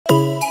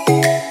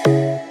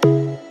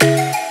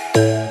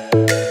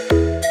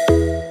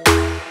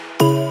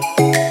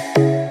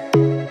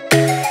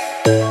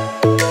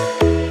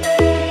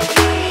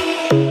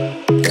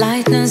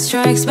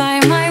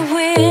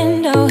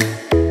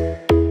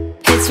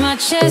my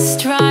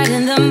chest right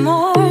in the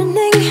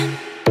morning,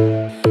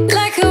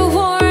 like a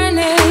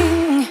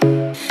warning.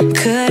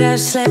 Could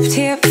have slept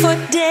here for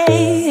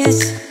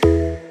days.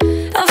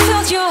 I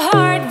felt your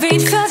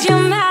heartbeat, felt your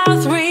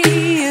mouth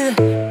breathe,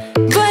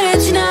 but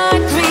it's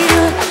not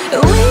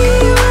real.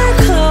 We were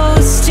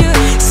close to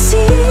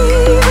see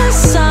the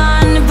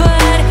sun,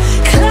 but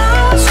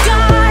clouds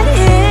got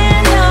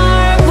in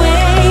our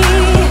way.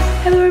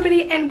 Hello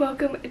everybody and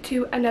welcome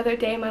to another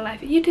day in my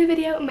life YouTube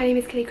video. My name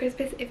is Kitty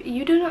Crispus. If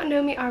you do not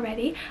know me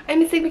already,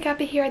 I'm a Sigma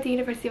Kappa here at the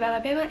University of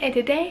Alabama, and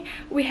today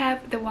we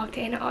have the Walk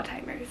To End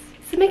Alzheimer's.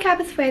 Sigma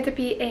Kappa's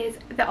philanthropy is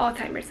the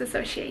Alzheimer's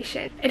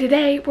Association, and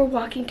today we're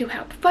walking to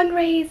help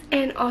fundraise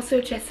and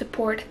also just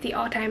support the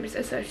Alzheimer's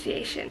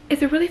Association.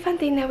 It's a really fun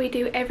thing that we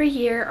do every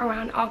year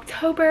around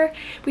October.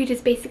 We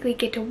just basically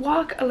get to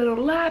walk a little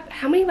lap,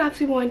 how many laps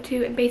we want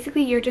to, and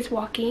basically you're just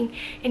walking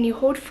and you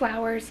hold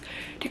flowers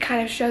to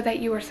kind of show that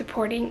you are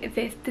supporting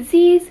this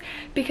disease,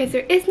 because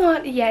there is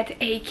not yet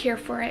a cure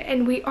for it,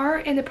 and we are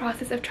in the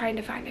process of trying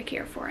to find a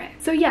cure for it.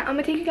 So yeah, I'm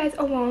gonna take you guys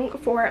along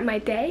for my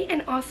day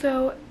and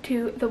also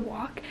to the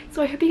walk.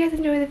 So I hope you guys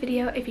enjoyed the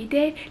video. If you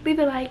did, leave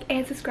a like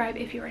and subscribe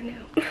if you are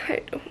new.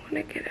 I don't want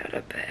to get out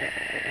of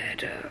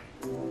bed.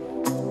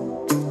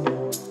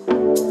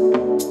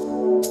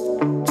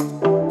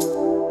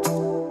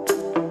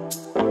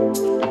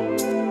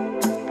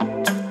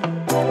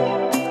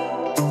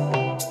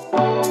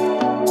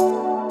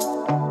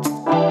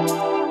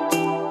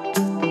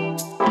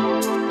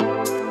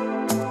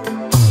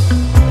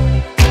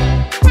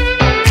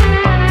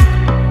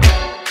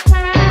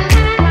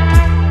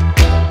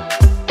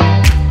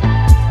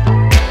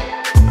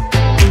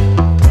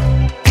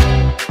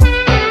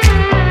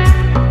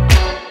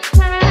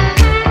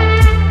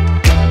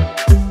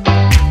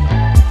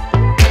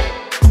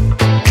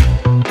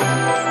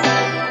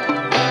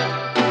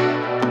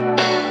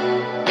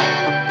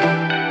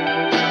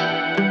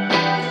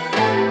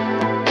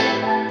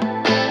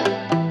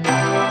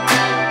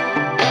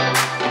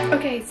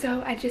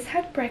 So I just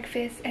had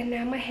breakfast and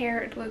now my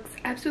hair looks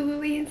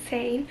absolutely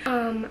insane.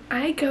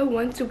 I go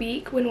once a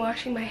week when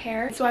washing my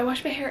hair. So I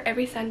wash my hair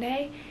every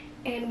Sunday,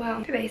 and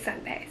well, today's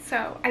Sunday.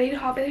 So I need to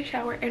hop in the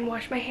shower and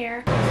wash my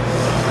hair.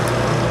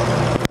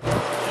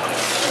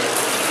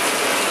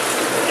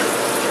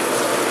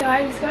 So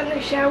I just got in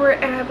the shower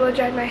and I blow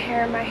dried my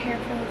hair. My hair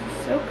feels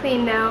so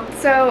clean now.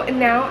 So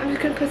now I'm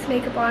just gonna put some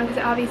makeup on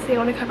because obviously I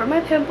want to cover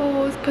my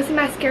pimples, put some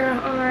mascara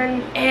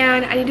on,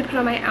 and I need to put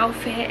on my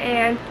outfit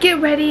and get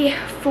ready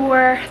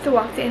for the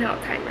Walk To End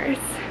Alzheimer's.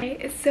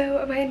 Okay,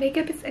 so my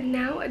makeup is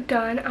now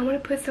done. I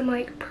want to put some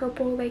like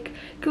purple like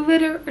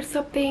glitter or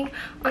something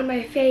on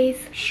my face.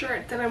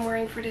 Shirt that I'm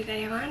wearing for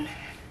today on.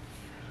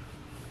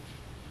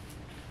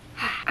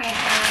 I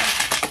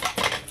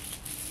have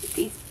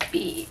these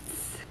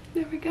beads.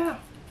 There we go.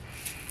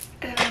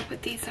 And I'm gonna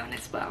put these on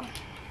as well.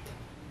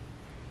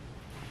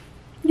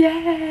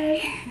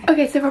 Yay!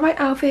 Okay, so for my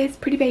outfit, it's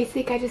pretty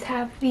basic. I just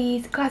have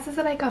these glasses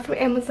that I got from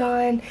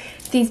Amazon,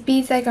 these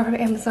beads that I got from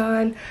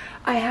Amazon.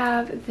 I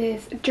have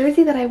this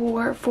jersey that I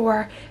wore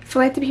for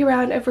philanthropy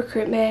round of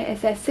recruitment. It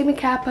says Sigma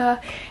Kappa,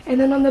 and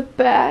then on the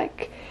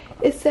back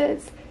it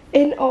says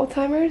End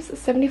Alzheimer's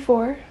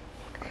 74,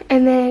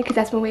 and then because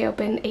that's when we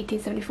opened,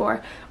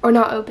 1874, or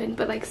not opened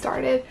but like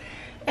started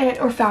and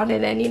or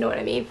founded, and you know what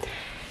I mean.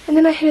 And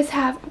then I just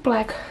have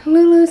black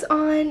Lulus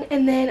on,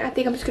 and then I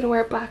think I'm just gonna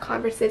wear black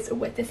Converses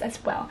with this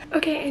as well.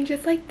 Okay, and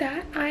just like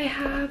that, I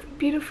have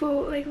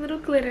beautiful like little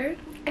glitter,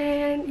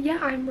 and yeah,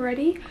 I'm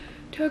ready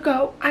to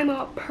go. I'm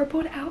all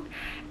purpled out,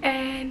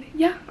 and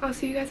yeah, I'll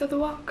see you guys at the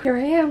walk. Here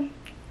I am,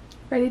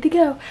 ready to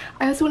go.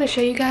 I also want to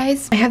show you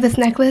guys, I have this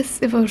necklace,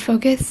 if it would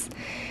focus.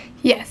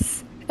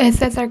 Yes, it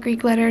says our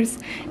Greek letters,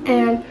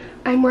 and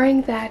I'm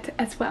wearing that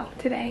as well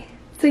today.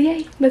 So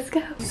yay, let's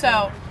go.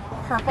 So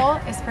purple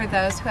is for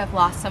those who have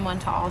lost someone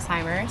to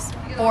Alzheimer's.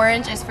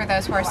 Orange is for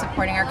those who are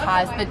supporting our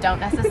cause but don't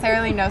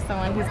necessarily know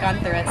someone who's gone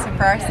through it, so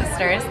for our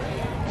sisters.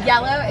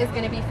 Yellow is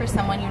going to be for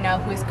someone you know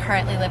who is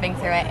currently living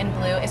through it, and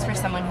blue is for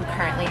someone who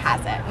currently has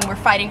it. And we're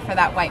fighting for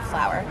that white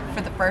flower,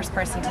 for the first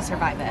person to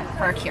survive it,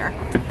 for a cure.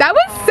 That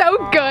was so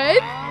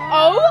good!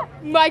 Oh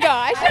my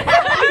gosh!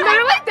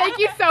 Literally, thank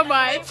you so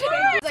much!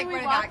 So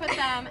we walk with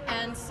them,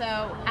 and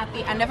so at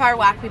the end of our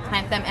walk we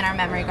plant them in our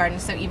memory garden,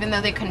 so even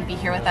though they couldn't be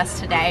here with us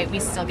today, we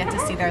still get to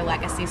see their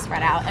legacy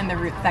spread out and the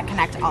roots that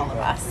connect all of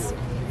us.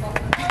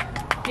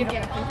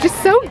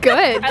 Just so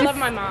good! I love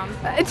my mom.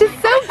 It's just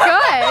so good!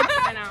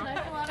 I know.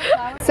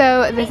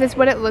 So this is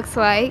what it looks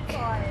like.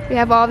 We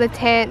have all the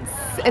tents,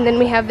 and then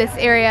we have this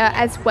area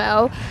as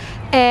well.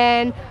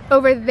 And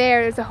over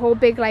there's a whole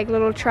big like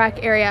little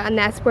track area, and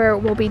that's where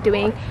we'll be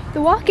doing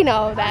the walk and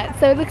all of that.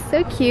 So it looks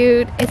so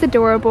cute. It's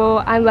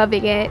adorable. I'm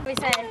loving it.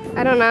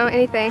 I don't know,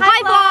 anything.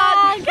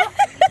 Hi vlog!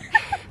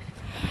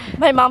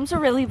 My mom's a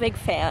really big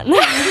fan.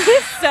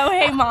 So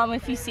hey mom,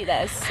 if you see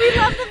this. We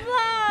love the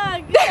vlog!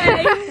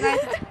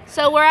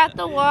 So we're at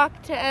the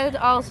Walk To End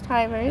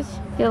Alzheimer's.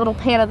 Get a little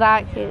pan of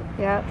that.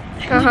 Yeah.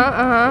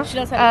 She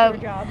does have a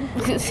good job.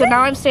 So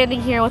now I'm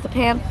standing here with a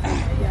pan,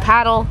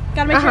 paddle.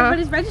 Gotta make sure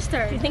everybody's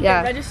registered. Do you think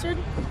they're registered?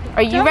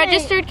 Are you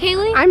registered,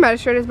 Kaylee? I'm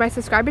registered. Is my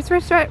subscribers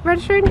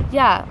registered?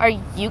 Yeah. Are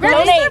you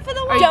guys Donate for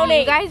the walk. Are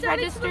you guys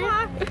registered?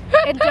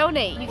 And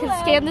donate. You can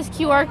scan this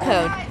QR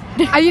code.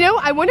 You know,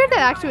 I wonder if that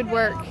actually would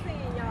work.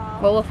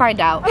 Well, we'll find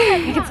out.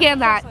 You can scan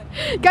that.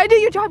 Gotta do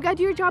your job. Gotta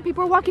do your job.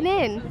 People are walking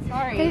in.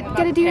 Sorry.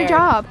 Gotta do your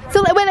job.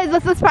 So wait,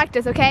 let's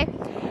practice, okay?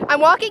 I'm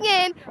walking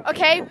in,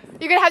 okay?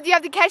 You have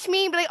to catch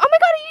me and be like, oh my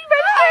God, are you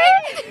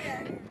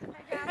registered?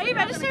 Are you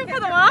registered for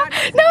the walk?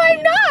 No,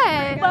 I'm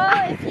not.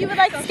 Well, if you would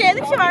like to scan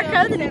the QR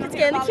code, then you can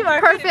scan the QR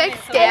code. Perfect.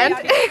 Scanned.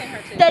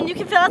 Then you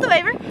can fill out the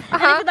waiver. And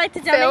if you'd like to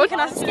donate, Filled. you can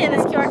also scan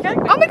this QR code.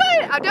 Oh my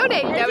God, I'll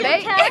donate.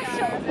 Donate.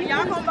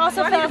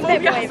 Also fill out the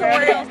paper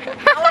waiver.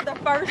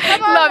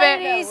 Love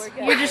it.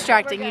 You're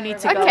distracting. You need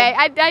to go. Okay,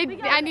 I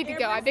need to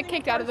go. I've been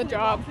kicked out of the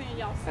job.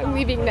 I'm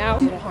leaving now.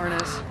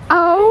 Harness.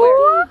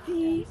 Oh.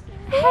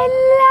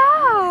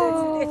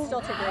 Hello. It's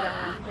still taking it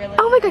on. Really?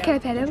 Oh my God, can I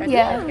pet him?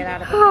 Yeah. Get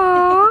out of it.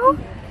 Aww.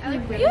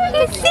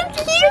 He's so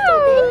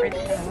cute.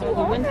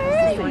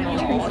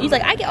 He's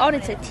like, I get all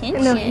this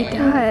attention. No, he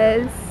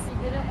does.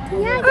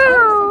 Yeah,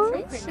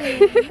 Oh.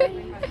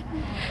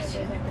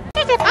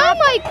 Oh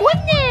my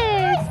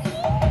goodness.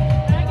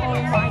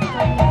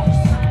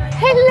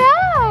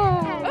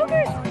 Hello.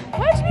 Ogre,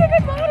 why don't you be a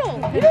good model?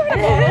 You don't have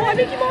a model. I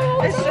make you model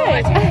all the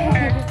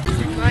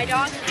time. My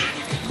dog.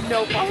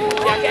 No problem.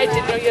 Yeah, I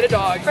didn't know you had a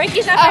dog.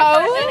 Frankie's not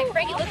Oh.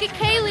 Frankie, look at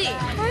Kaylee.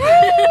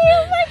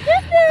 Oh my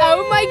goodness.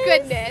 Oh my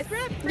goodness.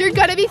 You're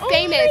gonna be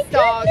famous,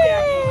 dog.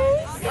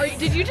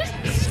 Did you just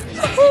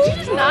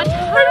not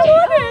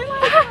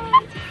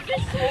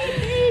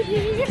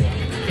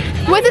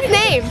What's his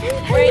name?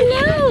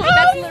 Hello.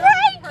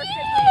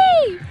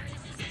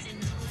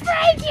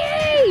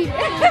 Frankie!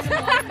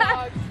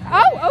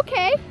 Oh,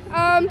 okay.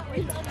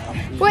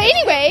 Well,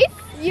 anyways,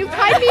 you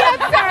tied me up,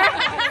 sir.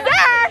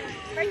 Sir!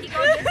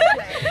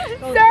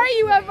 Sir,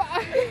 you have...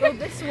 Go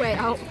this way.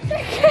 Oh.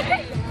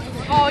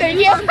 Thank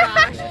you.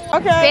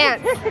 Okay.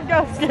 Dance.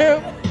 Go,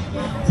 Scoop.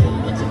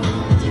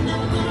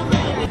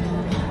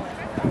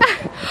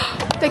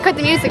 They cut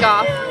the music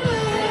off.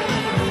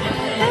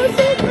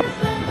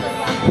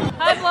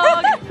 Hi,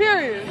 vlog.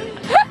 Period.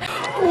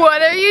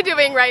 What are you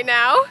doing right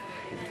now?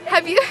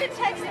 Have you...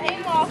 Text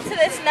AIM-OFF to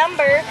this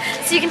number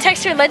so you can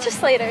text your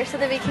legislator so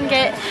that we can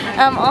get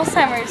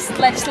Alzheimer's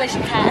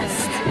legislation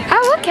passed.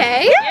 Oh,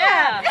 okay.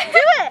 Yeah,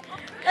 do it.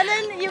 And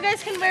then you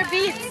guys can wear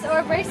beads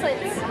or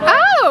bracelets. Be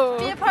Oh!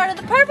 a part of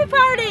the Purple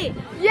Party.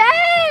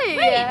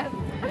 Yay!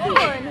 Come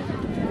on.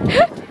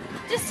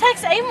 Just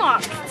text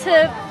AIM-OFF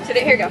to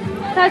Here you go.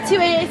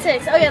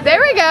 2886. Oh yeah. There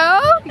we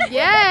go.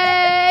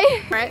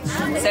 Yay! Right.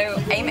 So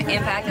AIM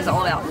Impact is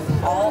all about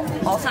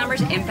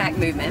Alzheimer's Impact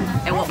Movement,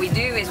 and what we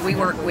do is we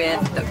work with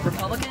the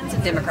Republicans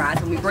and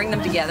Democrats, and we bring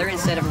them together.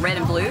 Instead of red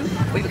and blue,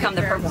 we become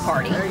the Purple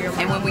Party,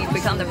 and when we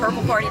become the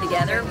Purple Party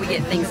together, we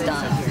get things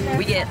done.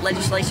 We get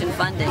legislation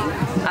funding,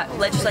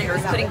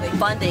 legislators putting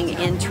funding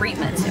in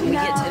treatments, and we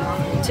get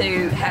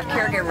to have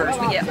caregivers,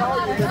 we get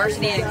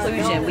diversity and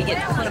inclusion, we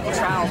get clinical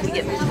trials, we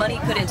get money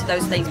put into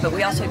those things, but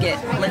we also get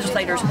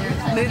legislators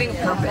moving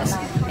purpose.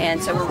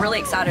 And so we're really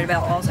excited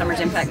about Alzheimer's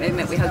Impact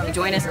Movement. We hope you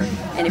join us.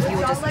 And if you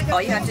will just,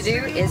 all you have to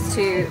do is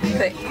to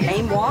put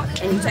AIM Walk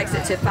and you text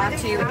it to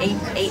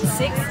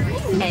 52886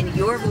 and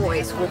your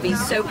voice will be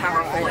so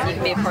powerful and you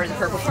can be a part of the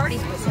Purple Party.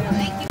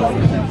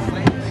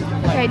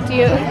 I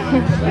do.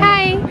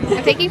 Hi.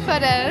 I'm taking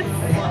photos.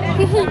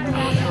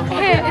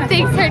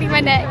 Thanks, hurting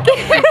my neck.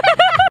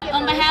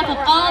 On behalf of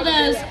all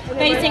those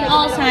facing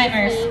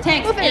Alzheimer's,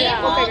 text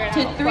AIM-OFF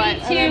to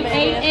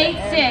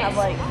 32886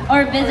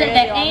 or visit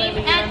the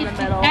AIM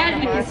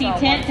Advocacy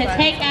Tent to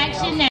take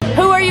action now.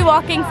 Who are you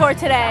walking for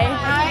today?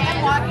 I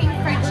am walking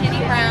for Ginny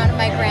Brown,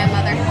 my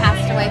grandmother who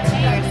passed away 2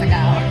 years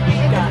ago.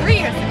 3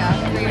 years ago.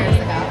 3 years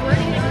ago.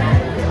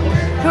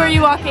 Who are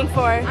you walking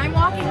for? I'm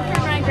walking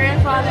for my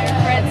grandfather,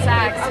 Fred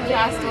Sachs, who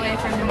passed away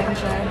from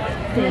dementia.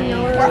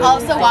 We're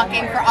also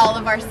walking for all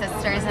of our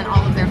sisters and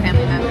all of their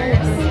family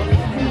members.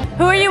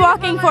 Who are you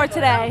walking for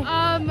today?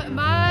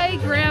 My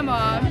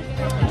grandma,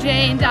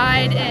 Jane,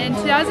 died in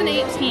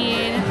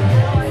 2018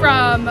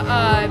 from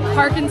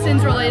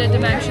Parkinson's related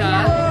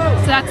dementia.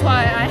 So that's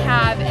why I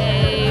have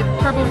a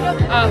purple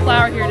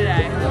flower here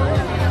today.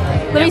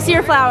 Let me see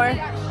your flower.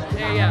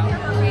 There you go.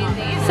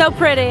 So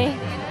pretty.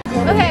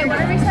 Okay, what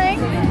are we saying?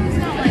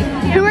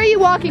 Who are you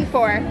walking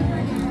for?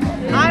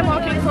 I'm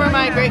walking for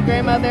my great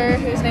grandmother,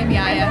 who's named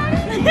Yaya.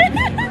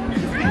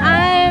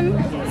 I'm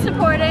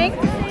supporting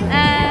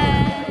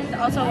and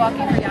also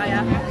walking for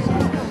Yaya.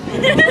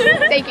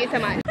 Thank you so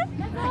much.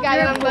 Got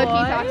it on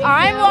low-key talking.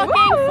 I'm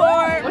walking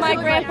for my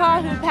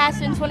grandpa who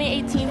passed in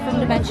 2018 from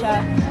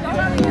dementia.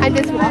 I'm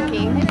just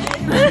walking.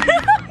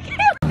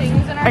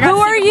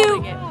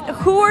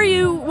 Who are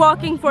you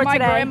walking for My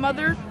today?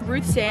 grandmother,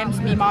 Ruth Sams,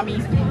 me mommy.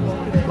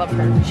 Love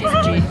her. She's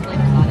a G.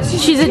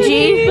 She's a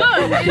G?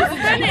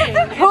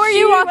 Who Who are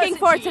you walking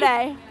for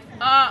today?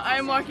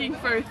 I'm walking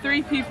for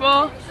 3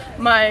 people.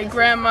 My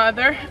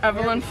grandmother,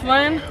 Evelyn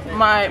Flynn,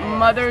 my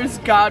mother's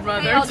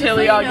godmother,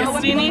 Tilly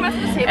Augustini,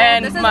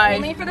 and my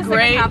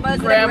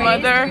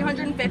great-grandmother,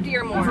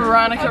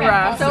 Veronica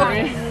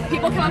Rafferty.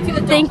 People come up to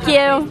the Thank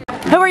you.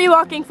 Who are you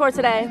walking for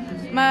today?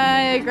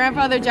 My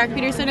grandfather Jack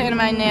Peterson and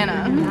my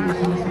Nana.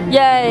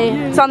 Yay,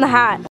 it's on the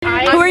hat.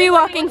 Who are you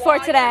walking for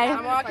today?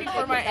 I'm walking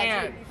for my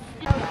aunt.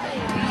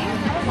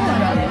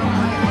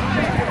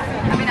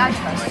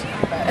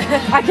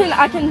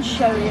 I can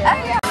show you.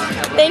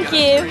 Thank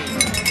you.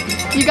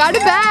 You got a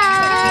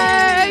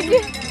bag!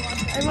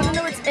 I want to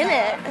know what's in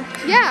it.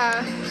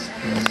 Yeah.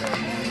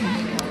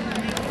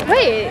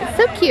 Wait,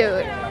 so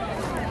cute.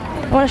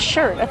 I want a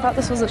shirt. I thought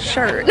this was a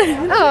shirt.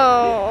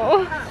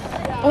 Oh.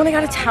 Oh, they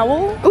got a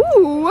towel?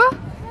 Ooh.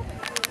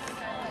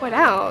 What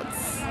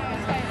else?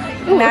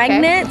 Ooh,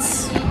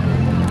 magnets. Okay.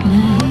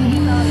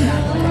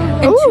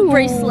 And Ooh. 2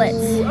 bracelets.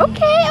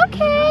 Okay,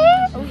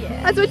 okay. Oh,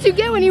 yeah. That's what you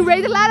get when you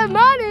raise a lot of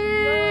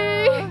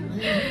money.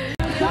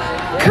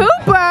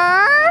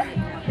 Cooper.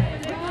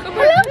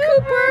 Hello,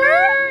 Cooper.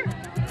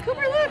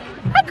 Cooper, look.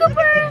 Hi,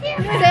 Cooper.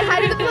 Say hi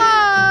to the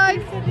vlog.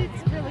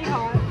 It's really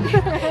hot.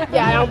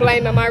 Yeah, I don't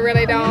blame them. I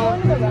really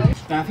don't.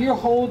 Now, if you're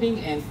holding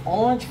an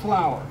orange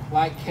flower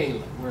like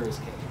Kayla, where is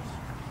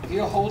Kayla? If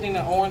you're holding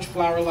an orange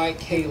flower like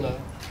Kayla,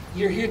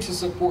 you're here to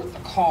support the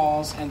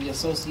cause and the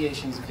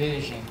association's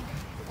vision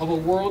of a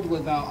world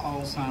without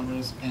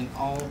Alzheimer's and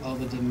all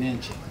other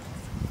dementia.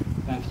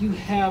 Now, if you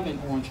have an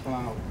orange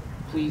flower,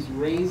 please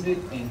raise it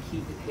and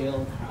keep it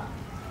held high.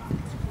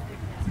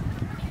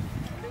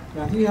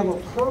 Now, if you have a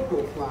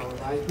purple flower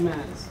like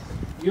Madison,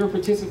 you're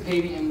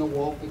participating in the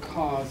walk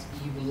because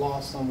you've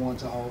lost someone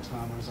to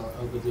Alzheimer's or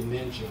other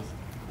dementia.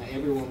 Now,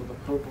 everyone with a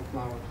purple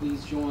flower,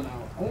 please join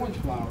our orange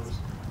flowers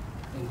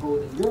in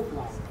holding your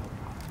flower up.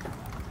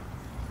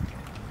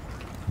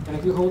 And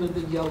if you're holding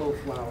the yellow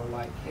flower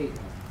like Kate,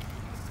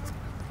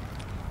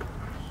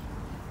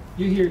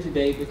 you're here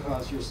today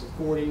because you're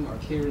supporting or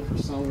caring for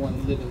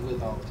someone living with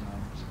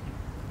Alzheimer's.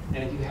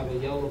 And if you have a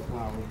yellow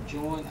flower,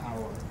 join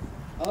our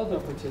other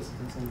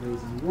participants in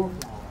raising your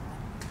flower.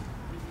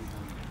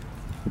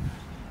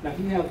 Now, if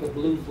you have the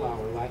blue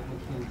flower like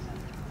Mackenzie,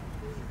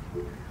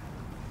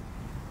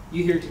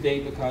 you're here today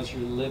because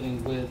you're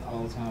living with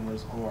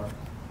Alzheimer's or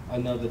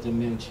another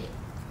dementia.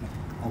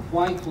 A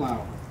white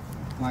flower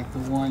like the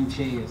one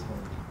Jay is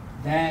holding,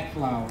 that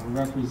flower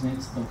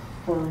represents the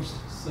first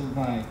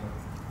survivor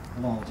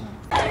of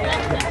Alzheimer's.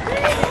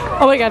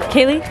 Oh my God,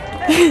 Kaylee.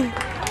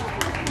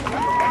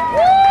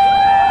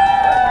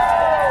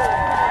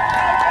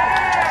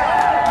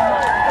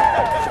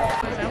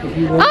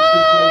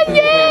 Oh,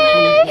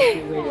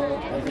 yay!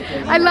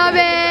 I love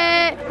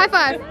it. High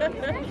five.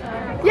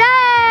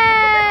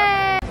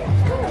 Yay!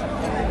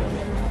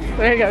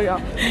 There you go,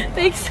 y'all.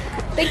 Thanks.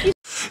 Thank you.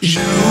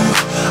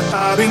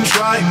 I've been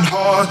trying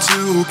hard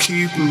to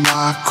keep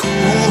my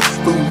cool,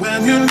 but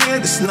when you're near,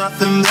 there's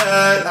nothing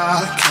that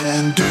I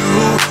can do.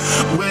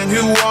 When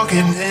you're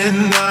walking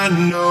in, I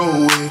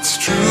know it's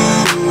true.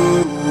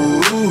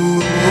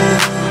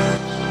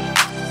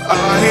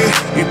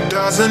 It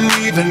doesn't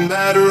even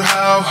matter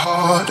how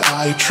hard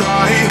I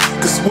try,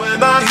 'cause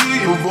when I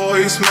hear your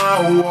voice,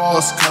 my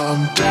walls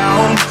come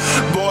down.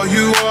 Boy,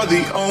 you are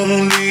the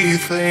only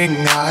thing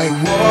I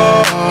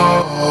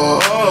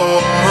want.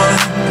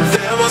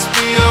 There must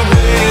be a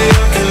way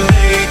I can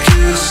make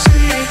you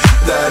see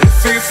that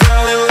if we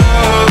fell in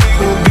love, it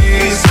would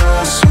be so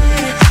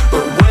sweet.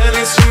 But when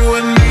it's you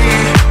and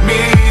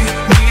me,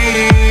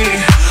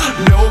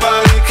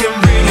 nobody can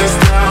bring us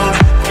down,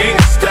 bring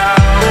us down.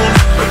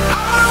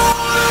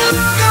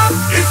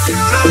 If you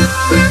don't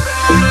love me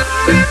back,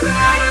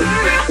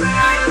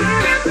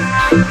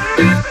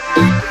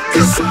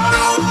 'cause I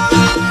don't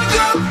love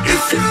you.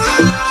 If you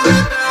don't love me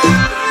back.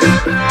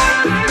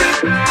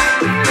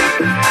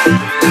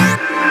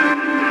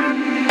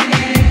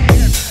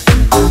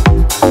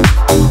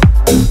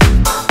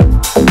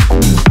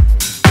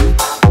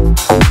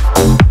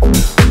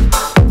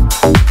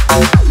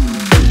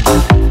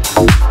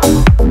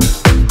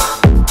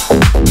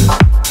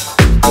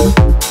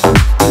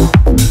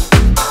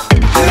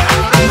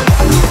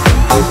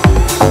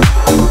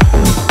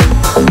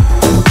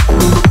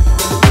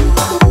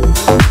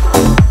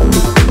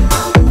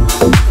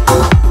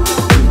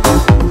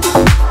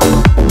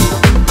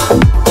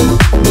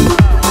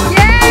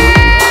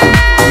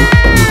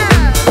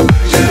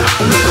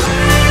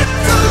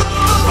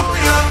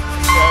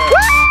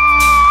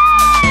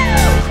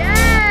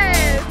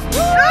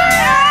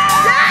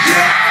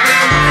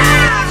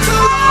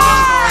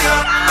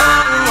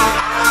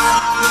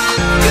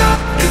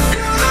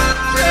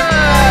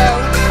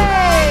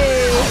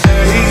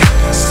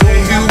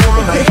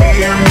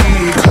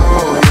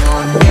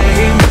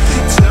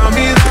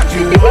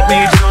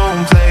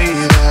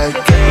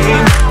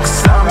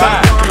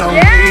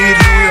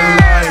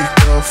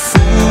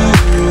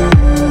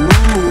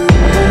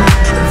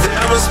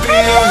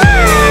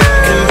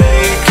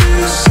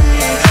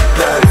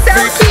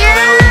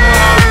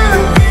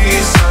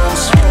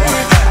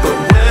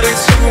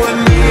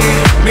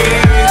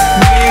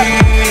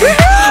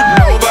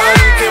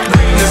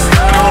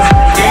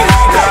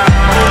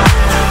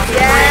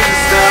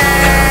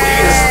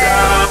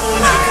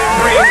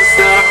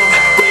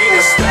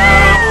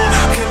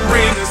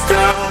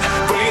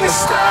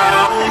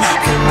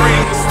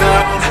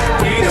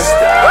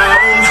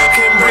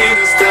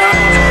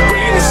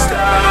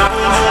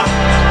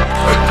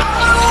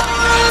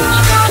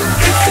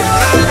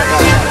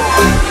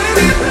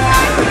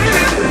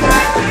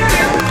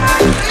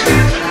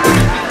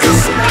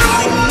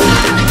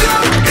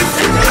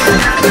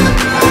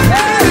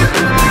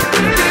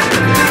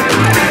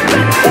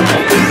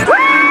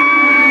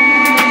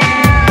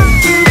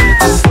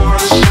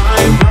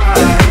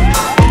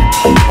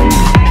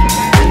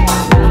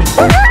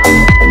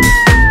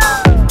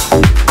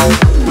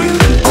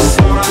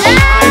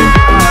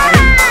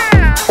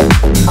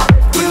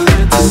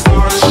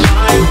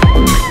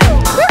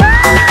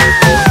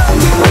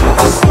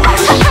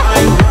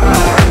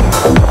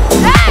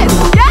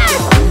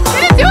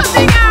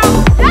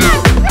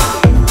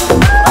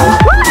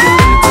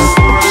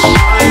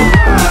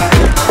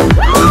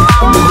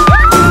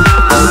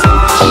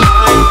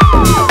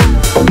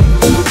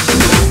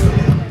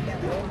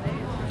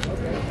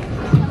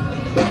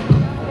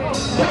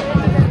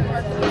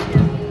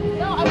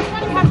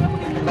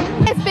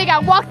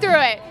 Miguel, walk through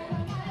it.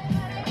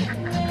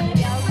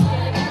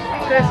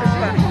 This is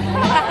fun.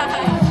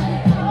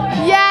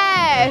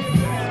 Yes!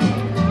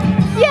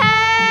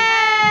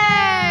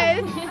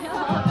 Yes!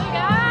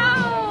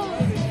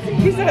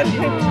 He said,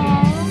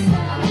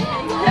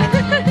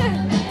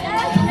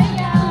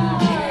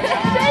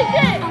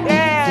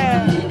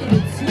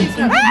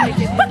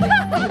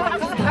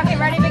 Okay,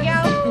 ready,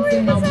 Miguel?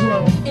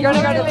 You're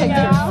gonna go to the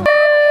picture.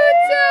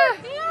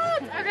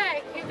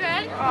 Okay, you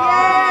good?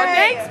 oh,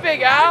 thanks,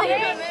 Big Al.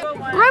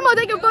 Grandma,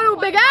 take a photo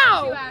with Big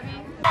Al.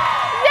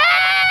 Yeah!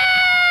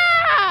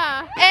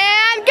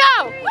 And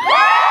go!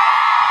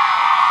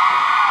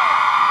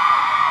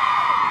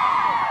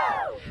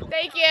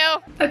 Thank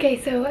you. Okay,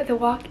 so the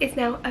walk is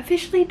now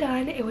officially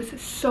done. It was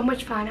so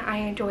much fun. I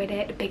enjoyed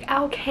it. Big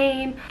Al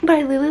came, but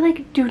I literally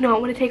like do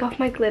not want to take off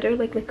my glitter.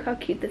 Like, look how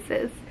cute this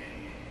is.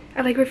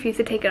 I like refuse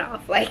to take it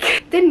off.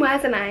 Like, then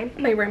Waz and I,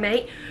 my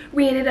roommate,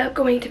 we ended up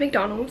going to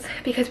McDonald's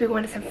because we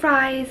wanted some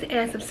fries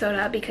and some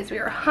soda because we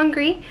were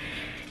hungry.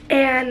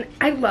 And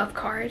I love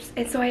cars,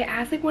 and so I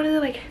asked like one of the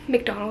like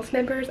McDonald's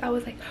members, I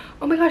was like,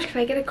 oh my gosh,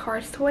 can I get a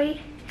Cars toy?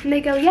 And they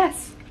go,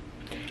 yes.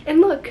 And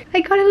look,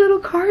 I got a little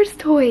Cars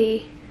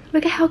toy.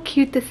 Look at how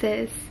cute this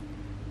is.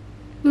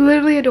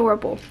 Literally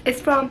adorable. It's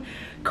from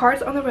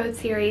Cars on the Road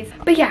series.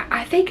 But yeah,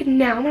 I think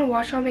now I'm gonna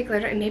wash all my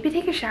glitter and maybe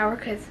take a shower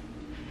because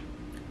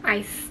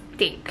I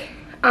stink.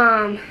 So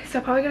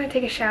I'm probably gonna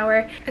take a shower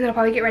and then I'll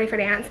probably get ready for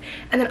dance.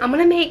 And then I'm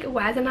gonna make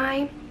Waz and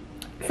I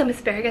some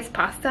asparagus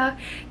pasta.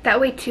 That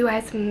way too I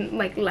have some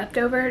like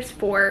leftovers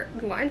for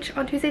lunch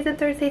on Tuesdays and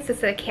Thursdays,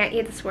 so I can't eat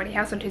at the sorority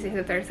house on Tuesdays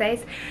and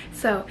Thursdays.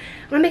 So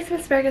I'm gonna make some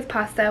asparagus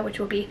pasta, which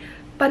will be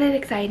fun and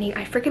exciting.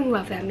 I freaking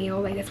love that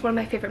meal. Like, it's one of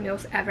my favorite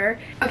meals ever.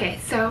 Okay,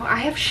 so I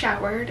have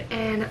showered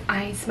and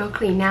I smell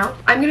clean. Now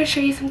I'm gonna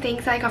show you some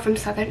things that I got from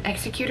Southern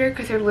Executor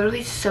because they're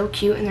literally so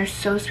cute and they're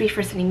so sweet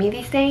for sending me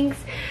these things.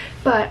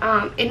 But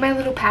in my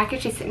little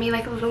package they sent me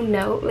like a little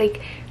note.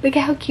 Like, look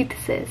at how cute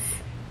this is.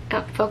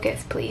 Oh,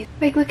 focus please.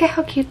 Like, look at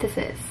how cute this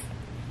is.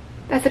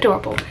 That's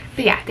adorable.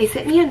 But yeah, they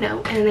sent me a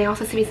note and then they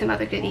also sent me some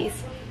other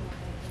goodies.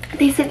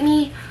 They sent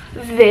me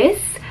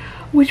this,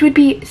 which would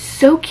be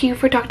so cute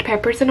for Dr.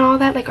 Peppers and all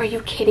that. Like, are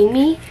you kidding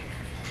me?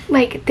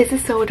 Like, this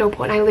is so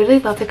adorable and I literally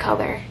love the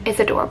color. It's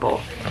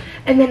adorable.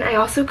 And then I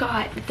also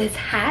got this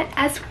hat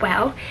as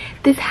well.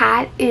 This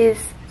hat is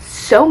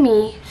so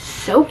me,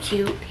 so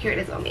cute. Here it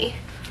is on me.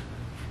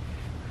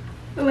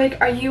 Like,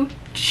 are you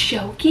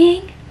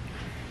joking?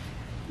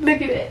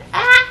 Look at it.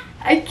 Ah,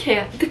 I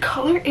can't. The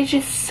color is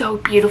just so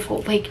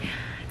beautiful. Like,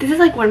 this is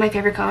like one of my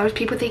favorite colors.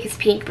 People think it's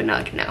pink, but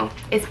no,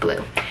 it's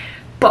blue.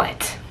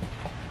 But,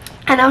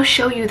 and I'll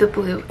show you the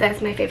blue.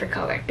 That's my favorite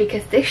color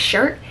because this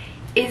shirt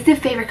is the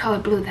favorite color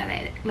blue that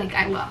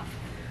I love.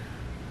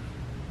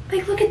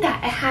 Like, look at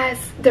that. It has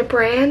the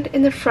brand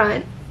in the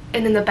front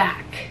and then the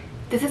back.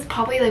 This is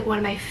probably like one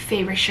of my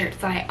favorite shirts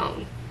that I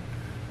own.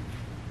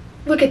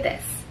 Look at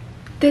this.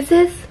 This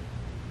is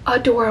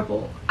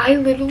adorable. I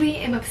literally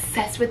am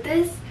obsessed with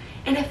this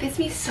and it fits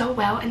me so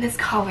well in this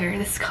color,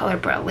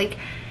 bro. Like,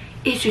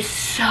 it's just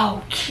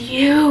so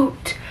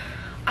cute.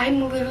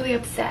 I'm literally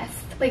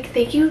obsessed. Like,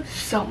 thank you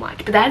so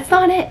much. But that's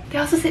not it. They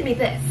also sent me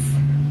this.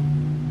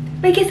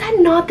 Like, is that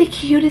not the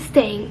cutest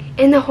thing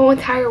in the whole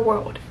entire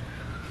world?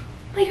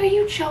 Like, are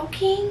you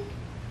joking?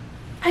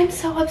 I'm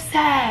so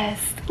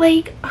obsessed.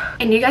 Like,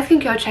 and you guys can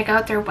go check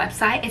out their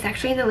website. It's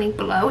actually in the link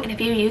below. And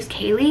if you use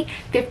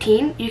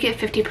Kaylee15, you get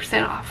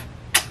 50% off.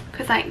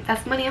 Because, like,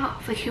 that's money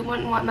off. Like, who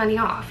wouldn't want money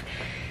off?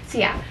 So,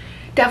 yeah.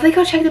 Definitely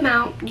go check them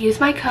out. Use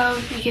my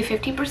code. You get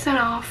 15%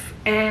 off.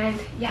 And,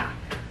 yeah.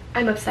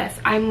 I'm obsessed.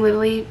 I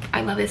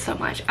love it so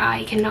much.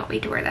 I cannot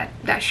wait to wear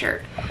that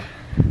shirt.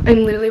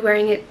 I'm literally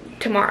wearing it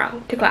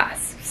tomorrow to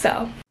class.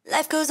 So.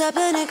 Life goes up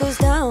and it goes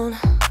down.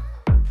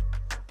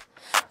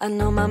 I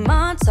know my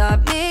mom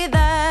taught me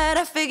that.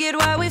 I figured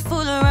why we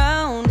fool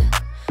around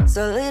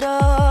so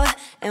little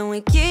and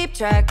we keep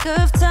track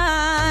of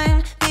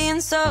time, being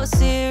so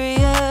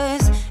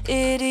serious,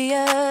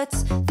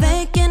 idiots,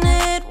 thinking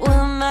it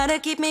will matter,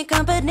 keep me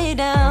company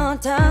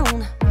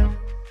downtown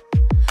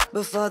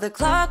before the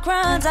clock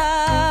runs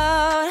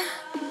out.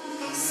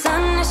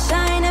 Sun is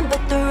shining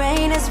but the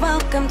rain is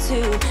welcome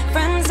too.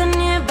 Friends are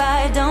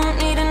nearby, don't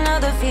need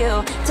another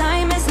view.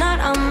 Time is not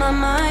on my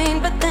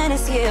mind, but then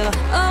it's you.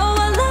 Oh,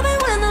 I love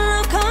it when the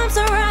love comes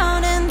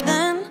around. And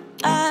then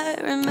I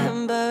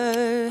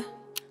remember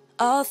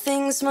all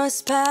things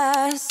must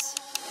pass,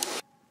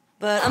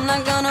 but I'm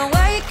not gonna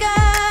wake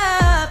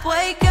up,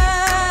 wake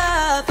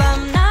up.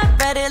 I'm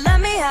not ready, let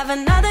me have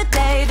another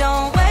day.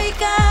 Don't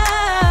wake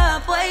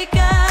up, wake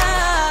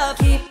up.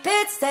 Keep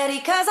it steady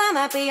cause I'm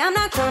happy, I'm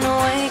not gonna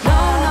wake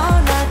up.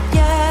 No, not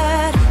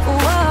yet,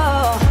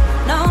 whoa.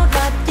 No,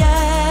 not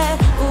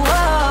yet,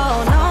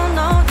 whoa. No,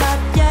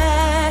 not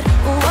yet,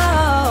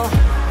 whoa.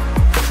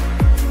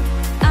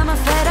 I'm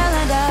afraid I'll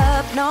end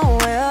up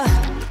nowhere.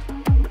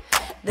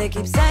 They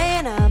keep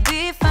saying I'll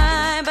be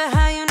fine, but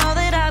how you know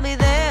that I'll be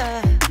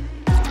there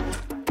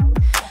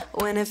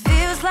when it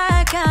feels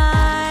like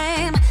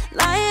I'm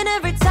lying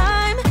every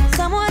time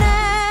someone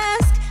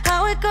asks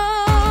how it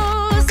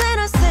goes?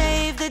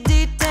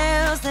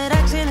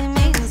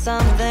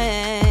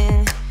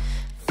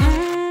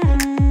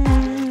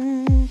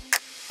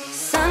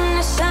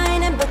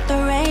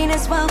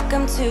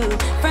 to.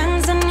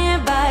 Friends are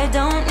nearby,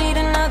 don't need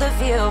another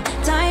view.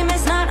 Time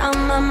is not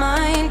on my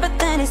mind, but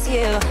then it's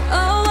you.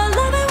 Oh, I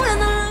love it when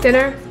the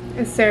Dinner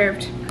is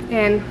served,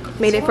 and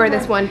made it for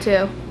this one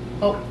too.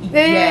 Oh,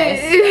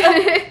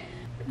 yes.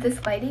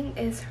 This lighting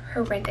is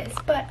horrendous,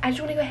 but I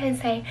just want to go ahead and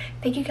say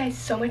thank you guys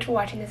so much for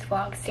watching this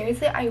vlog.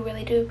 Seriously, I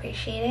really do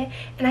appreciate it,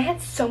 and I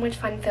had so much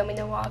fun filming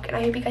the walk, and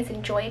I hope you guys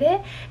enjoyed it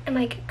and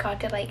like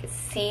got to like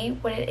see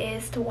what it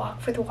is to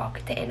walk for the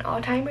Walk to End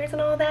Alzheimer's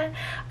and all that.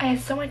 I had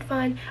so much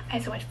fun. I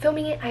had so much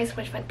filming it. I had so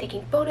much fun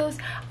taking photos.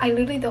 I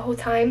literally the whole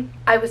time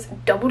I was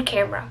doubled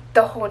camera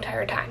the whole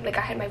entire time. Like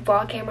I had my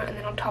vlog camera, and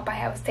then on top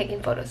I was taking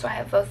photos, so I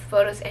have both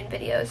photos and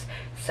videos.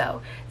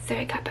 So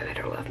Sorority Kappa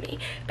better love me.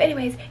 But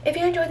anyways, if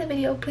you enjoyed the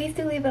video, please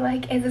do leave a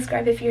like and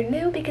subscribe if you're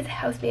new, because it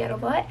helps me out a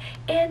lot,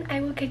 and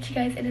I will catch you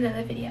guys in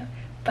another video.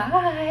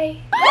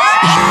 Bye.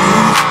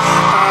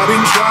 I've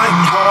been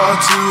trying hard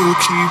to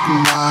keep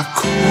my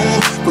cool,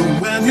 but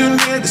when you're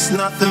near, there's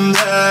nothing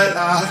that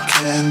I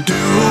can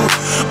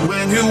do.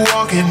 When you're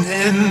walking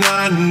in,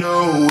 I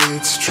know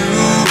it's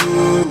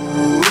true.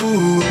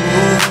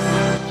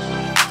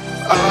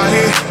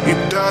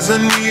 It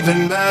doesn't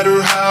even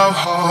matter how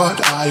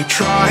hard I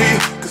try.